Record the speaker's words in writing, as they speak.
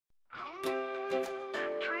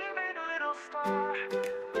Dream big, little star.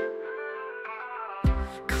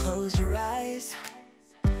 Close your eyes,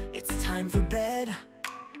 it's time for bed.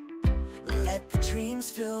 Let the dreams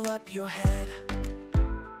fill up your head.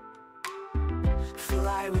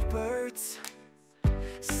 Fly with birds,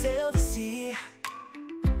 sail the sea,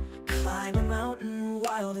 climb a mountain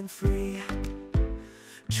wild and free.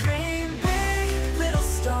 Dream big, little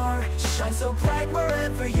star, shine so bright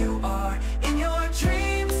wherever you are. In your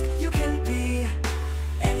dreams you can be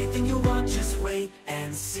anything you want, just wait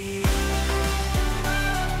and see.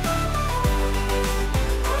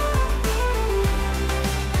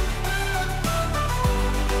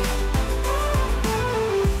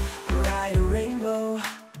 Ride a rainbow,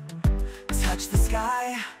 touch the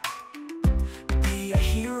sky, be a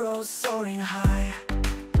hero soaring high.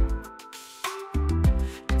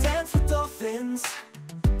 Dance with dolphins,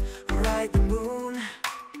 ride the moon.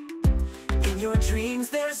 In your dreams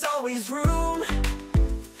there's always room.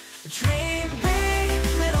 Dream big,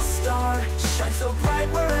 little star, shine so bright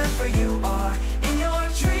wherever you are. In your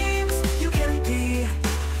dreams you can be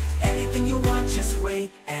anything you want, just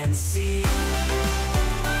wait and see.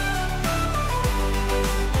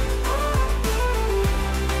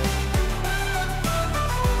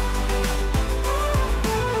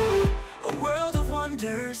 A world of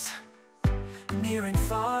wonders, near and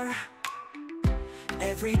far.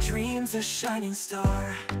 Every dream's a shining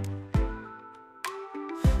star.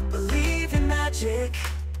 Believe in magic,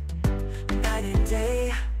 night and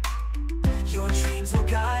day. Your dreams will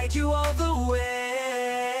guide you all the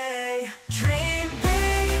way. Dream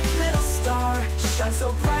big, little star, shine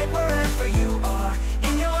so bright wherever you are.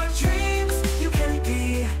 In your dreams you can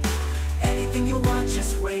be anything you want,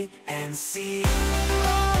 just wait and see.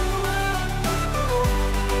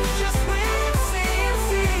 Just wait and see, and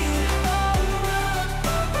see.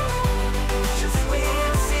 Just wait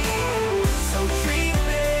and see. So dream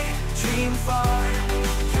big, dream far.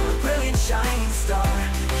 You're a brilliant shining star.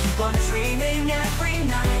 Keep on dreaming every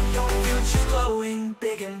night. Your future's glowing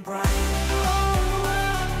big and bright.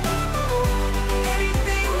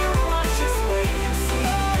 Anything you want, just wait and see.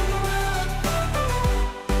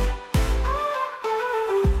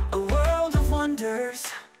 A world of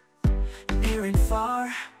wonders, near and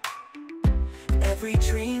far. Every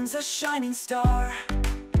dream's a shining star.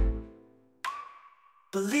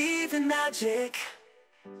 Believe in magic,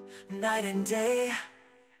 night and day.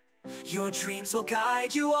 Your dreams will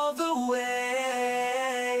guide you all the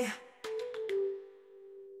way.